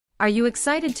Are you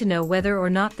excited to know whether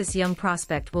or not this young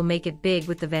prospect will make it big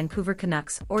with the Vancouver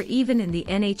Canucks or even in the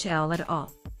NHL at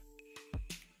all?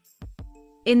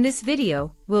 In this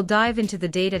video, we'll dive into the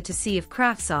data to see if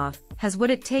Kravtsov has what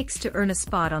it takes to earn a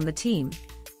spot on the team.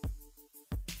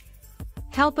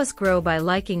 Help us grow by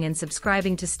liking and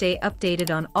subscribing to stay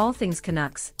updated on all things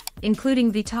Canucks,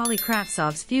 including Vitali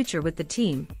Kravtsov's future with the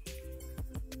team.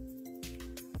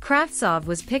 Kravtsov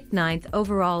was picked 9th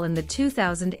overall in the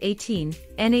 2018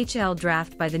 NHL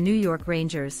draft by the New York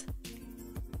Rangers.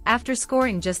 After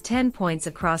scoring just 10 points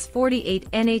across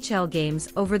 48 NHL games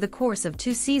over the course of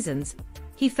 2 seasons,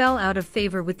 he fell out of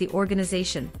favor with the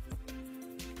organization.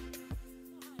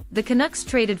 The Canucks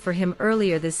traded for him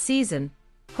earlier this season,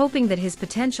 hoping that his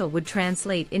potential would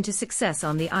translate into success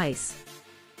on the ice.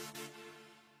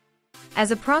 As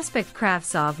a prospect,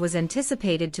 Kravtsov was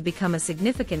anticipated to become a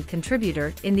significant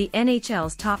contributor in the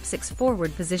NHL's top 6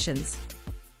 forward positions.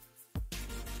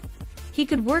 He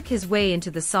could work his way into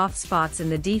the soft spots in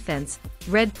the defense,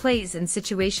 read plays and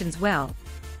situations well.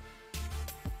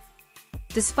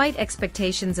 Despite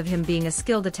expectations of him being a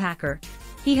skilled attacker,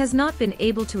 he has not been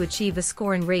able to achieve a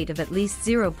scoring rate of at least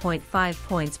 0.5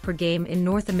 points per game in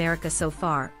North America so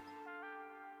far.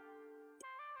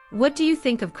 What do you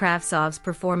think of Kravtsov's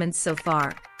performance so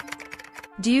far?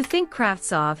 Do you think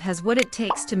Kravtsov has what it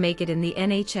takes to make it in the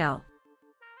NHL?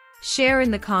 Share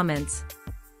in the comments.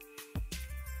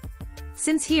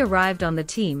 Since he arrived on the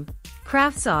team,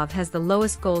 Kravtsov has the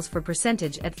lowest goals for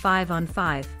percentage at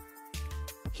 5-on-5.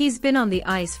 He's been on the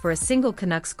ice for a single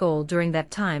Canucks goal during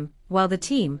that time, while the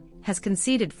team has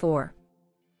conceded 4.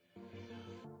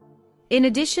 In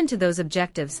addition to those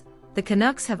objectives, the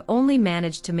Canucks have only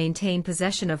managed to maintain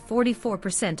possession of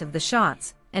 44% of the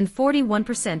shots and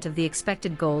 41% of the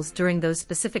expected goals during those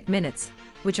specific minutes,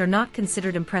 which are not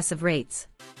considered impressive rates.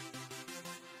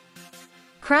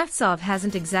 Kravtsov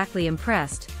hasn't exactly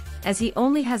impressed, as he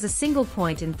only has a single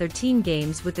point in 13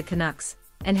 games with the Canucks,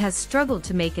 and has struggled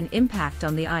to make an impact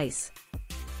on the ice.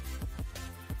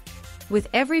 With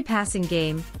every passing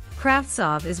game,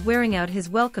 Kravtsov is wearing out his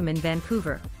welcome in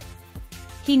Vancouver.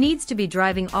 He needs to be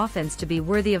driving offense to be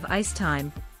worthy of ice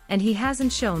time, and he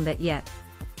hasn't shown that yet.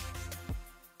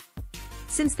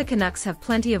 Since the Canucks have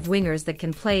plenty of wingers that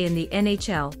can play in the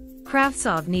NHL,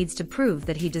 Kravtsov needs to prove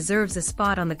that he deserves a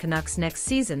spot on the Canucks next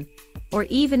season, or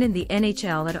even in the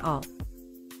NHL at all.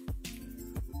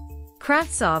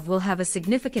 Kravtsov will have a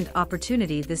significant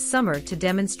opportunity this summer to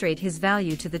demonstrate his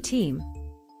value to the team.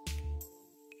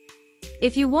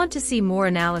 If you want to see more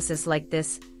analysis like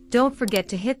this, don't forget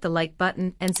to hit the like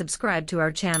button and subscribe to our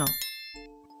channel.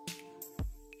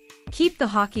 Keep the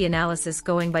hockey analysis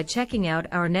going by checking out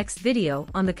our next video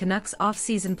on the Canucks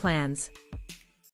off-season plans.